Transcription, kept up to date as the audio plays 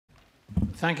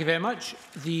Thank you very much.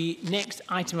 The next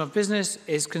item of business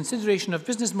is consideration of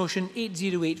Business Motion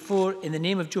 8084 in the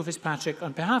name of Joe Fitzpatrick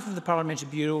on behalf of the Parliamentary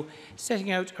Bureau, setting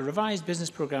out a revised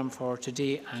business programme for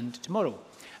today and tomorrow.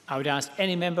 I would ask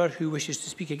any member who wishes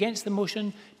to speak against the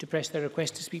motion to press their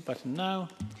request to speak button now.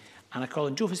 And I call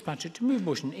on Joe Fitzpatrick to move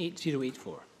motion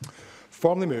 8084.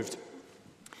 Formally moved.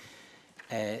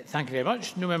 Thank you very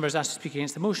much. No members asked to speak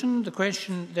against the motion. The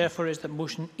question, therefore, is that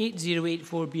motion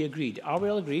 8084 be agreed. Are we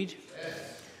all agreed? Yes.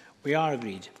 We are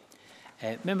agreed.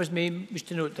 Members may wish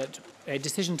to note that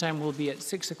decision time will be at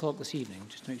 6 o'clock this evening,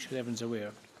 just to make sure everyone's aware.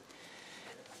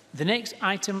 The next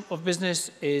item of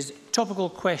business is topical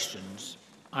questions.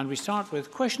 And we start with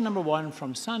question number 1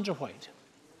 from Sandra White.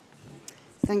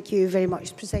 Thank you very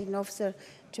much, Presiding Officer.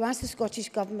 To ask the Scottish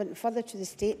Government, further to the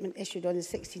statement issued on the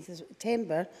 16th of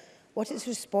September, what its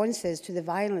response is to the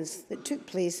violence that took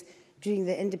place during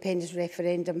the independence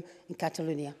referendum in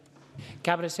Catalonia.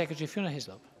 Cabinet Secretary Fiona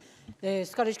Hislop. The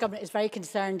Scottish Government is very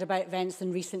concerned about events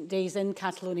in recent days in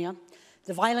Catalonia.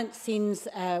 The violent scenes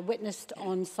witnessed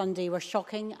on Sunday were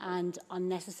shocking and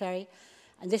unnecessary,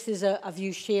 and this is a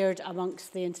view shared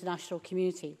amongst the international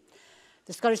community.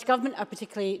 The Scottish Government are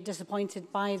particularly disappointed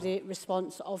by the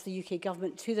response of the UK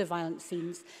Government to the violent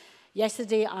scenes.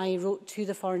 Yesterday, I wrote to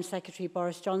the Foreign Secretary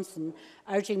Boris Johnson,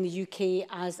 urging the UK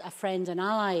as a friend and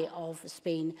ally of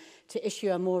Spain to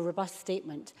issue a more robust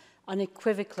statement,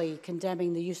 unequivocally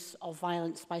condemning the use of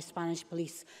violence by Spanish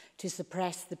police to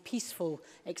suppress the peaceful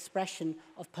expression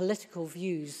of political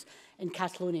views in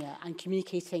Catalonia and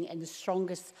communicating in the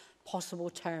strongest possible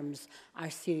terms our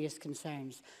serious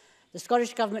concerns. The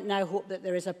Scottish Government now hope that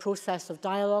there is a process of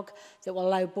dialogue that will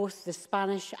allow both the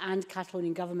Spanish and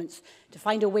Catalonian governments to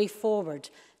find a way forward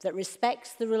that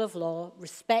respects the rule of law,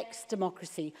 respects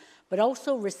democracy, but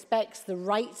also respects the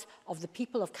right of the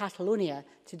people of Catalonia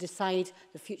to decide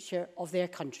the future of their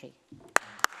country.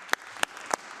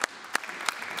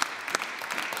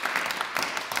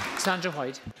 Sandra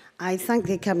White. I thank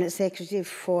the Cabinet Secretary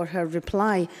for her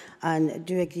reply and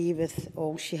do agree with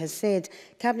all she has said.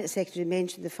 Cabinet Secretary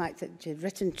mentioned the fact that she had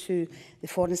written to the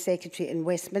Foreign Secretary in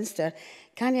Westminster.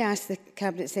 Can I ask the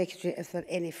Cabinet Secretary if there are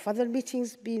any further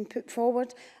meetings being put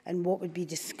forward and what would be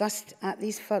discussed at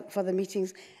these further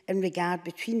meetings in regard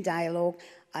between dialogue,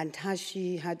 and has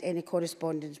she had any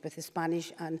correspondence with the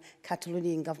Spanish and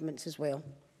Catalonian governments as well?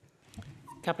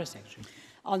 Cabinet Secretary.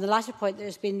 On the latter point, there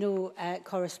has been no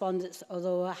correspondence,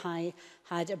 although I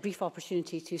had a brief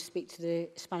opportunity to speak to the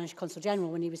Spanish Consul General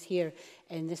when he was here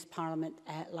in this Parliament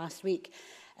last week.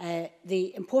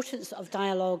 The importance of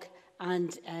dialogue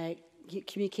and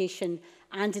communication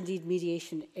and indeed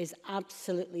mediation is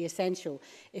absolutely essential.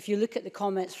 If you look at the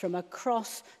comments from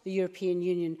across the European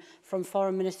Union, from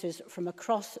foreign ministers from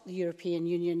across the European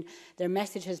Union, their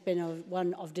message has been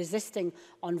one of desisting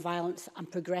on violence and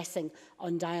progressing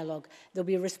on dialogue. There will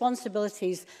be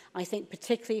responsibilities, I think,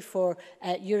 particularly for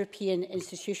European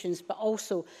institutions, but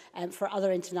also for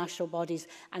other international bodies,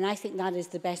 and I think that is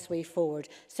the best way forward.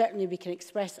 Certainly we can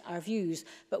express our views,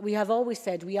 but we have always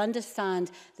said we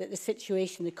understand that the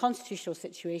situation, the constitutional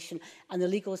situation and the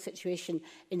legal situation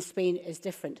in Spain is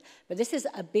different. But this is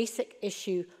a basic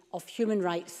issue of human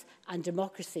rights and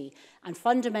democracy, and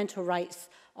fundamental rights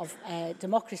of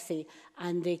democracy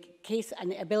and the case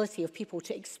and the ability of people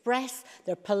to express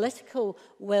their political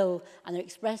will and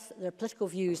express their political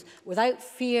views without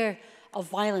fear of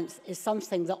violence is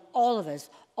something that all of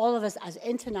us as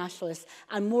internationalists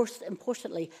and most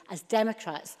importantly as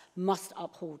democrats must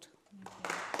uphold.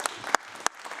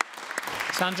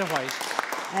 Sandra White.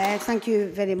 Thank you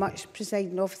very much,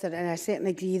 Presiding Officer, and I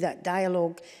certainly agree that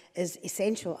dialogue is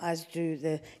essential, as do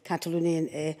the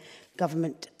Catalonian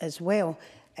government as well.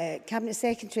 Cabinet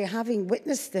Secretary, having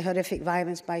witnessed the horrific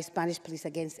violence by Spanish police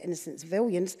against innocent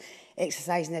civilians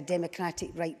exercising their democratic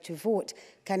right to vote,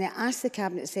 can I ask the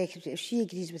Cabinet Secretary if she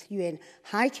agrees with UN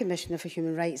High Commissioner for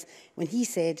Human Rights when he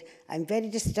said, "I'm very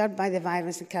disturbed by the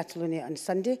violence in Catalonia on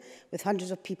Sunday, with hundreds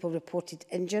of people reported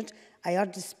injured. I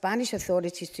urge the Spanish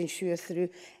authorities to ensure through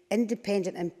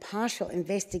independent and impartial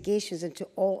investigations into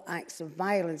all acts of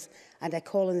violence, and I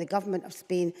call on the Government of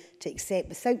Spain to accept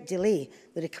without delay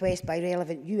the request by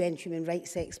relevant UN human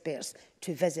rights experts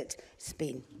to visit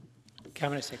Spain."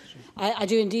 Cabinet Secretary. I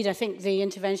do indeed. I think the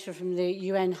intervention from the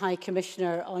UN High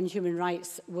Commissioner on Human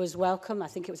Rights was welcome. I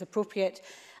think it was appropriate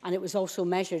and it was also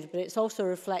measured, but it's also a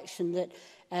reflection that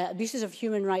abuses of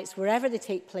human rights, wherever they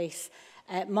take place,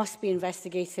 must be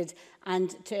investigated,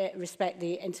 and to respect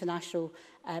the international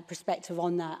perspective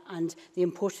on that and the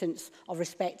importance of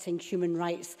respecting human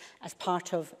rights as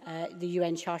part of the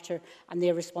UN Charter and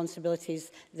their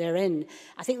responsibilities therein.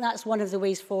 I think that's one of the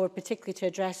ways forward, particularly to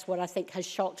address what I think has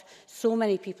shocked so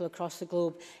many people across the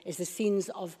globe, is the scenes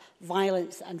of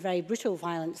violence and very brutal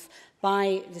violence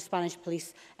by the Spanish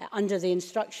police under the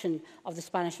instruction of the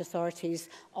Spanish authorities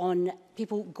on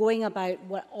people going about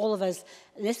what all of us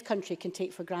in this country can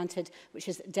take for granted, which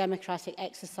is democratic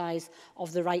exercise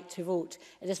of the right to vote.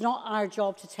 It is not our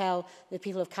job to tell the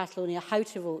people of Catalonia how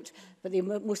to vote, but they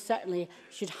most certainly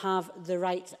should have the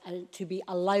right to be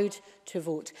allowed to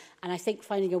vote. And I think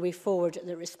finding a way forward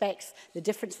that respects the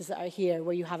differences that are here,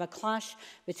 where you have a clash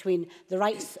between the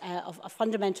rights of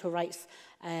fundamental rights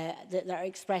that are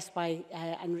expressed by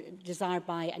and desired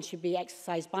by and should be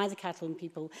exercised by the Catalan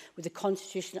people with the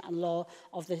constitution and law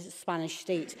of the Spanish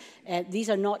state. These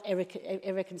are not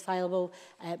irreconcilable,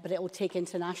 but it will take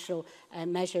international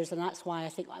measures, and that's why I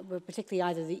think particularly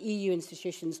either the EU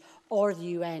institutions or the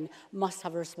UN must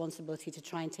have a responsibility to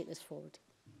try and take this forward.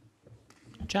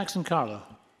 Jackson Carlo.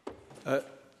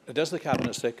 Does the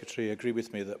Cabinet Secretary agree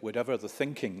with me that whatever the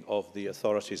thinking of the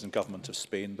authorities and government of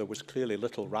Spain, there was clearly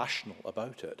little rational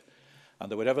about it,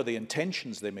 and that whatever the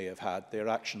intentions they may have had, their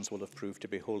actions will have proved to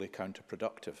be wholly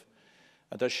counterproductive?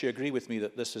 And does she agree with me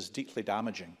that this is deeply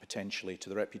damaging, potentially, to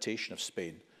the reputation of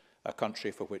Spain, a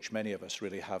country for which many of us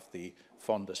really have the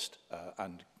fondest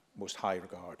and most high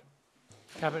regard?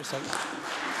 Cabinet Secretary.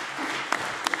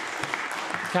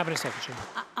 Cabinet Secretary.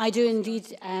 I do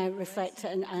indeed reflect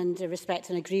and respect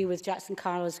and agree with Jackson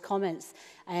Carlo's comments.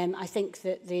 I think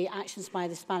that the actions by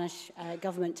the Spanish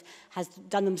government has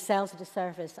done themselves a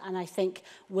disservice, and I think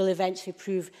will eventually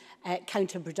prove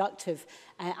counterproductive.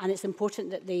 And it's important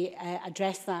that they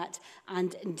address that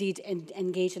and indeed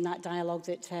engage in that dialogue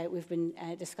that we've been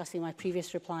discussing in my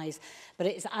previous replies. But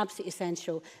it is absolutely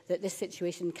essential that this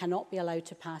situation cannot be allowed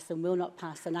to pass and will not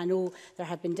pass. And I know there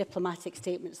have been diplomatic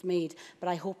statements made, but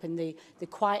I hope in the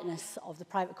quietness of the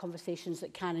private conversations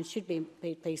that can and should be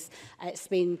made place,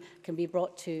 Spain can be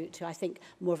brought to, I think,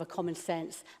 more of a common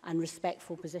sense and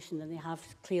respectful position than they have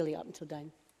clearly up until now.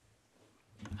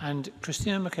 And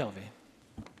Christina McKelvey.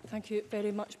 Thank you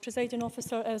very much, Presiding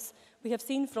Officer. As we have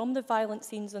seen from the violent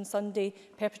scenes on Sunday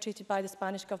perpetrated by the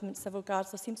Spanish Government Civil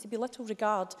Guards, there seems to be little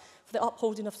regard for the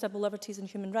upholding of civil liberties and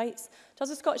human rights. Does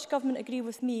the Scottish Government agree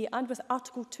with me and with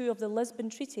Article 2 of the Lisbon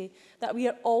Treaty that we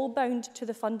are all bound to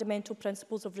the fundamental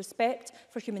principles of respect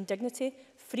for human dignity,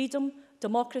 freedom,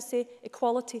 democracy,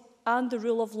 equality and the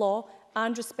rule of law,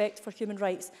 and respect for human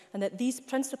rights, and that these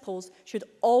principles should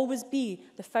always be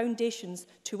the foundations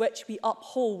to which we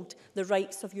uphold the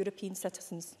rights of European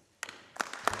citizens?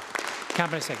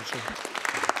 Cabinet Secretary.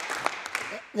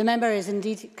 The member is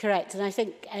indeed correct, and I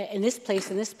think in this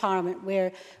place, in this Parliament,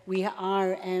 where we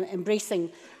are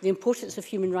embracing the importance of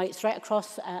human rights right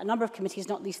across a number of committees,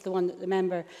 not least the one that the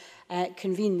member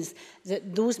convenes,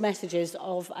 that those messages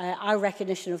of our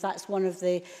recognition of that's one of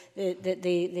the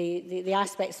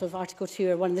aspects of Article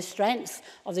 2 are one of the strengths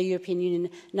of the European Union.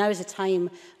 Now is a time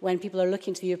when people are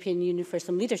looking to the European Union for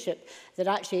some leadership, that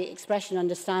actually expression and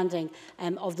understanding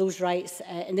of those rights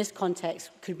in this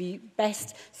context could be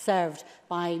best served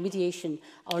by mediation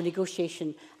or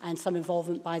negotiation and some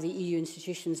involvement by the EU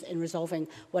institutions in resolving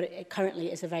what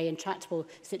currently is a very intractable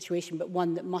situation, but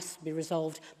one that must be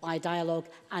resolved by dialogue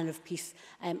and of peace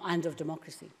and of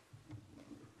democracy.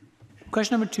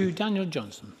 Question number 2, Daniel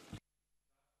Johnson.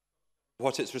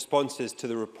 What its response is to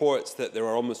the reports that there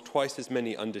are almost twice as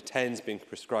many under 10s being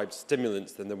prescribed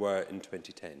stimulants than there were in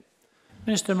 2010.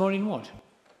 Minister Maureen Watt.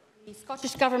 The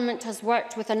Scottish Government has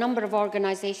worked with a number of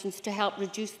organisations to help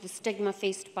reduce the stigma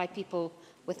faced by people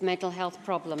with mental health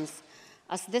problems.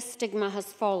 As this stigma has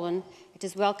fallen, it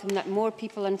is welcome that more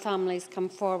people and families come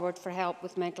forward for help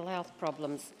with mental health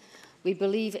problems. We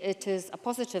believe it is a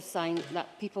positive sign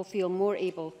that people feel more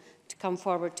able to come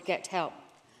forward to get help.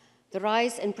 The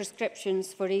rise in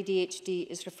prescriptions for ADHD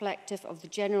is reflective of the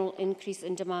general increase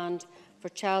in demand for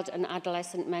child and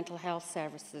adolescent mental health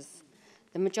services.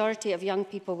 The majority of young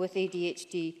people with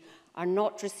ADHD are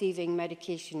not receiving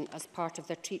medication as part of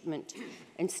their treatment,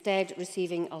 instead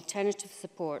receiving alternative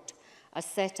support as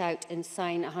set out in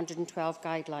Sign 112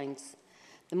 guidelines.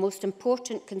 The most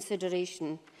important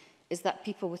consideration is that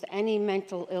people with any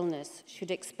mental illness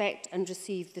should expect and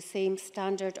receive the same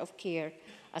standard of care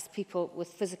as people with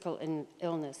physical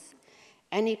illness.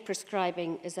 Any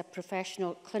prescribing is a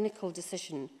professional clinical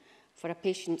decision for a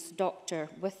patient's doctor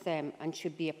with them and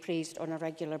should be appraised on a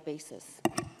regular basis.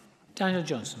 Daniel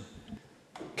Johnson.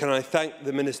 Can I thank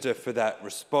the Minister for that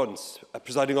response?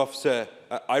 Presiding Officer,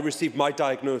 I received my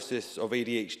diagnosis of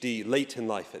ADHD late in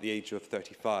life at the age of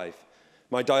 35.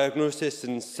 My diagnosis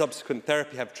and subsequent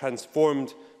therapy have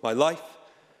transformed my life,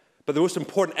 but the most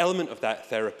important element of that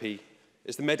therapy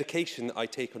is the medication that I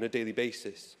take on a daily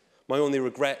basis. My only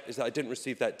regret is that I didn't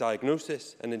receive that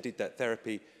diagnosis and indeed that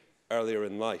therapy earlier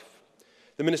in life.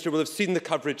 The Minister will have seen the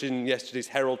coverage in yesterday's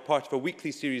Herald, part of a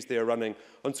weekly series they are running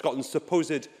on Scotland's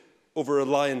supposed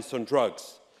over-reliance on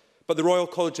drugs. But the Royal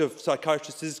College of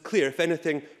Psychiatrists is clear. If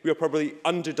anything, we are probably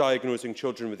underdiagnosing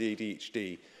children with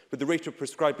ADHD, with the rate of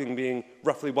prescribing being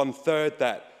roughly one-third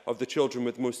that of the children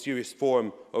with the most serious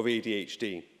form of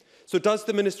ADHD. So does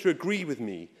the Minister agree with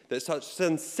me that such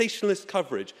sensationalist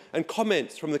coverage and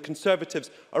comments from the Conservatives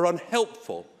are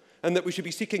unhelpful, and that we should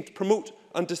be seeking to promote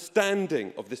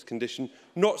understanding of this condition,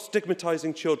 not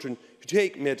stigmatising children who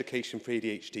take medication for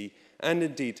ADHD and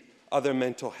indeed other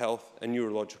mental health and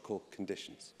neurological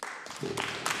conditions?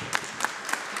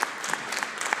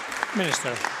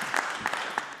 Minister.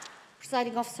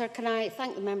 Presiding Officer, can I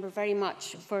thank the member very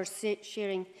much for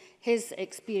sharing his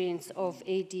experience of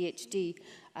ADHD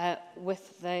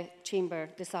with the Chamber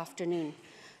this afternoon.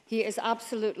 He is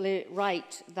absolutely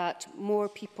right that more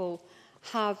people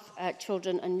have,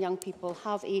 children and young people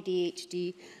have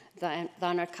ADHD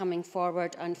than are coming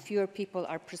forward, and fewer people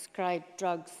are prescribed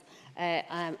drugs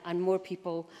and more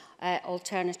people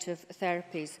alternative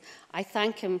therapies. I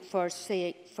thank him for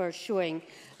showing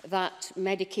that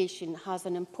medication has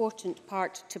an important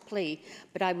part to play,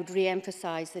 but I would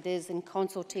re-emphasise it is in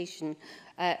consultation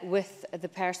with the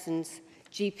person's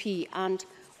GP, and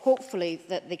hopefully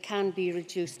that they can be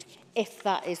reduced if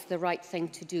that is the right thing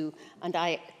to do. And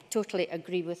I totally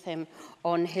agree with him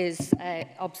on his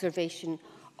observation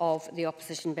of the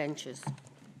opposition benches.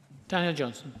 Daniel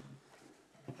Johnson.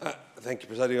 Thank you,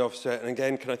 Presiding Officer. And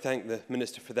again, can I thank the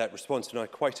Minister for that response? And I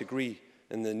quite agree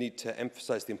in the need to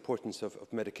emphasise the importance of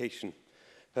medication.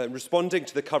 Responding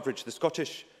to the coverage, the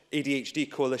Scottish ADHD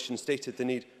Coalition stated the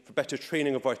need for better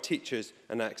training of our teachers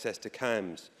and access to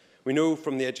CAMHS. We know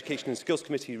from the Education and Skills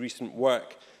Committee recent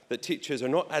work that teachers are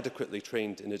not adequately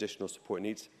trained in additional support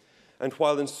needs. And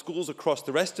while in schools across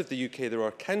the rest of the UK there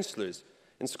are counsellors,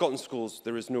 in Scotland's schools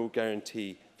there is no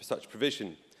guarantee for such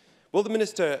provision. Will the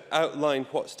Minister outline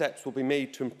what steps will be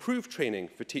made to improve training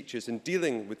for teachers in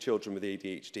dealing with children with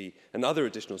ADHD and other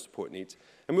additional support needs?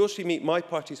 And will she meet my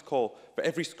party's call for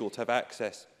every school to have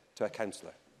access to a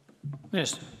counsellor?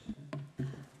 Minister.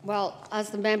 Well,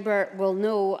 as the member will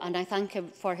know, and I thank him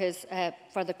for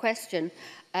the question,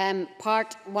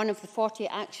 one of the 40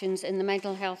 actions in the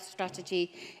mental health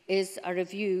strategy is a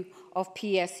review of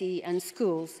PSE and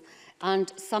schools,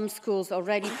 and some schools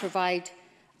already provide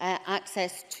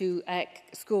access to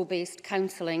school-based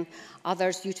counselling.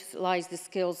 Others utilise the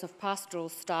skills of pastoral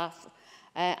staff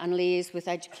and liaise with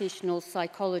educational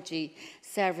psychology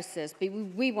services. But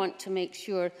we want to make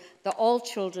sure that all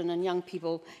children and young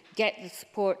people get the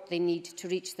support they need to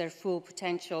reach their full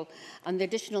potential. And the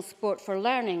Additional Support for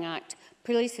Learning Act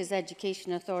places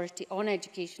education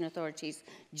authorities'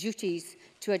 duties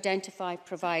to identify,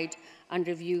 provide and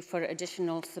review for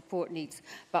additional support needs.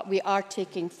 But we are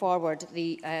taking forward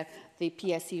the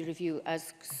PSE review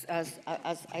as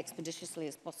expeditiously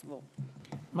as possible.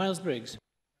 Miles Briggs.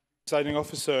 Presiding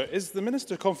Officer, is the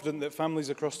Minister confident that families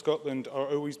across Scotland are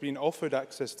always being offered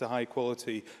access to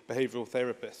high-quality behavioural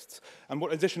therapists? And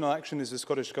what additional action is the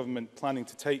Scottish Government planning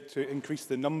to take to increase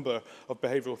the number of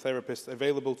behavioural therapists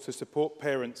available to support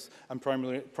parents and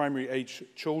primary-age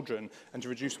children and to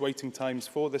reduce waiting times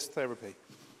for this therapy?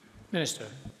 Minister.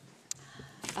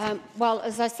 Well,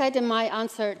 as I said in my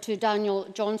answer to Daniel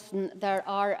Johnson, there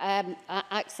are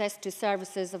access to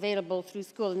services available through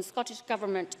school, and the Scottish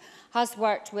Government has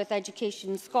worked with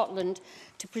Education Scotland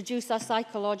to produce a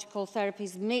psychological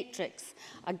therapies matrix,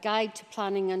 a guide to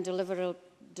planning and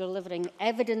delivering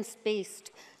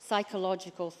evidence-based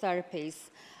psychological therapies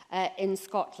in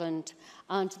Scotland,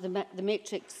 and the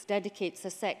matrix dedicates a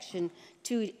section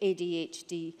to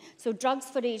ADHD. So drugs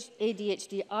for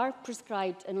ADHD are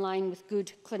prescribed in line with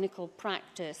good clinical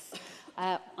practice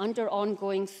under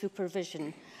ongoing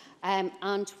supervision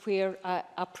and where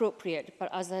appropriate. But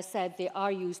as I said, they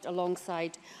are used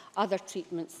alongside other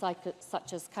treatments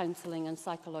such as counselling and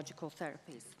psychological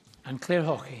therapies. And Claire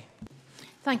Hockey.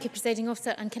 Thank you, Presiding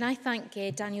Officer. And can I thank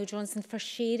Daniel Johnson for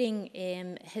sharing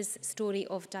his story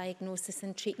of diagnosis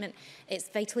and treatment. It's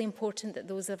vitally important that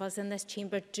those of us in this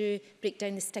chamber do break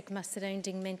down the stigma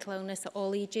surrounding mental illness at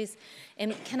all ages.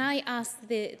 Can I ask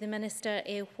the Minister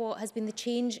what has been the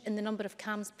change in the number of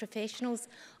CAMHS professionals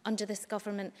under this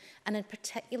government, and in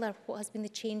particular, what has been the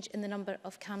change in the number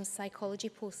of CAMHS psychology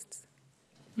posts?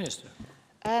 Minister.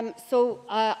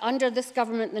 Under this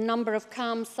government, the number of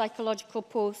CAMS psychological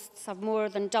posts have more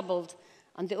than doubled,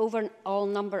 and the overall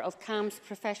number of CAMS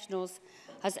professionals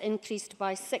has increased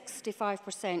by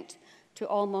 65% to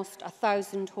almost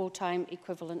 1,000 whole-time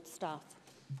equivalent staff.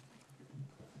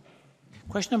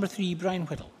 Question number 3, Brian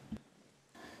Whittle.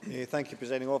 Thank you,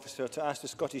 Presiding Officer. To ask the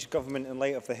Scottish Government, in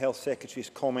light of the Health Secretary's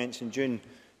comments in June,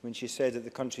 when she said that the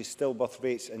country's stillbirth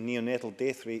rates and neonatal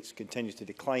death rates continue to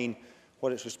decline,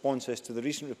 what its response is to the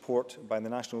recent report by the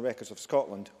National Records of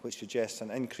Scotland, which suggests an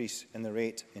increase in the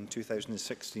rate in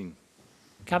 2016.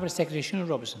 Cabinet Secretary Sinead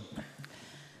Robertson.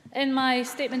 In my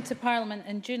statement to Parliament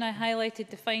in June, I highlighted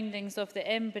the findings of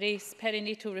the Embrace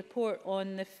perinatal report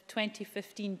on the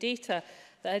 2015 data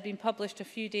that had been published a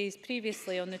few days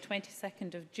previously on the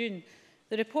 22nd of June.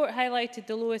 The report highlighted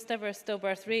the lowest ever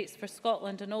stillbirth rates for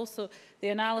Scotland and also the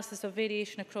analysis of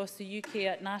variation across the UK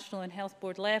at national and health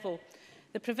board level.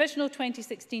 The provisional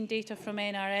 2016 data from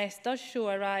NRS does show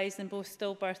a rise in both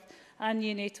stillbirth and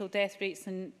neonatal death rates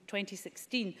in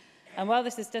 2016. And while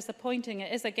this is disappointing,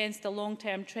 it is against a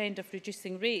long-term trend of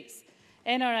reducing rates.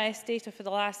 NRS data for the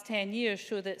last 10 years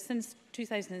show that since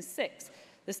 2006,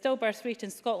 the stillbirth rate in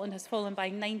Scotland has fallen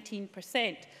by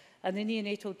 19% and the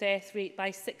neonatal death rate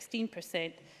by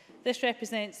 16%. This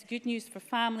represents good news for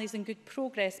families and good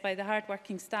progress by the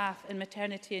hard-working staff in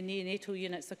maternity and neonatal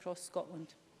units across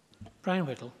Scotland. Brian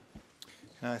Whittle.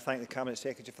 I thank the Cabinet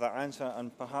Secretary for that answer,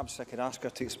 and perhaps I could ask her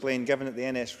to explain, given that the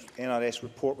NRS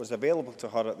report was available to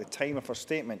her at the time of her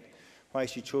statement, why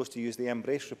she chose to use the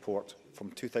Embrace report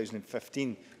from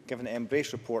 2015, given the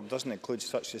Embrace report doesn't include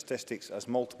such statistics as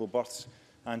multiple births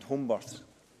and home births.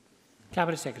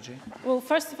 Cabinet Secretary. Well,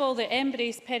 first of all, the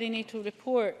Embrace perinatal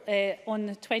report on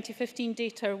the 2015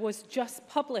 data was just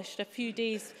published a few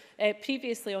days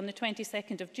previously on the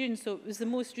 22nd of June, so it was the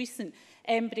most recent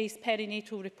Embrace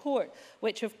perinatal report,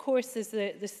 which of course is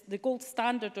the gold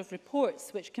standard of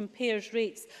reports, which compares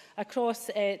rates across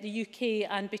the UK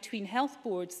and between health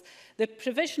boards. The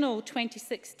provisional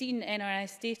 2016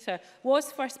 NRS data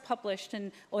was first published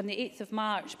on the 8th of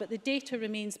March, but the data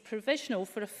remains provisional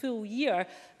for a full year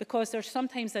because there's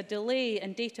sometimes a delay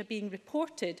in data being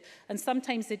reported and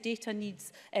sometimes the data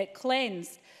needs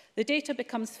cleansed. The data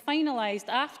becomes finalised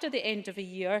after the end of a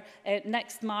year,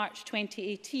 next March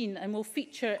 2018, and will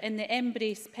feature in the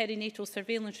Embrace perinatal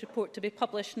surveillance report to be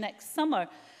published next summer,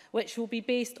 which will be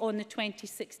based on the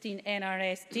 2016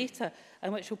 NRS data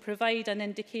and which will provide an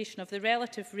indication of the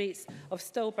relative rates of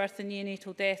stillbirth and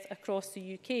neonatal death across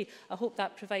the UK. I hope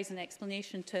that provides an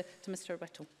explanation to Mr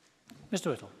Whittle. Mr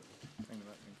Whittle.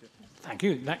 Thank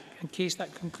you. In case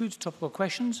that concludes topical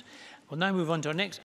questions. We'll now move on to our next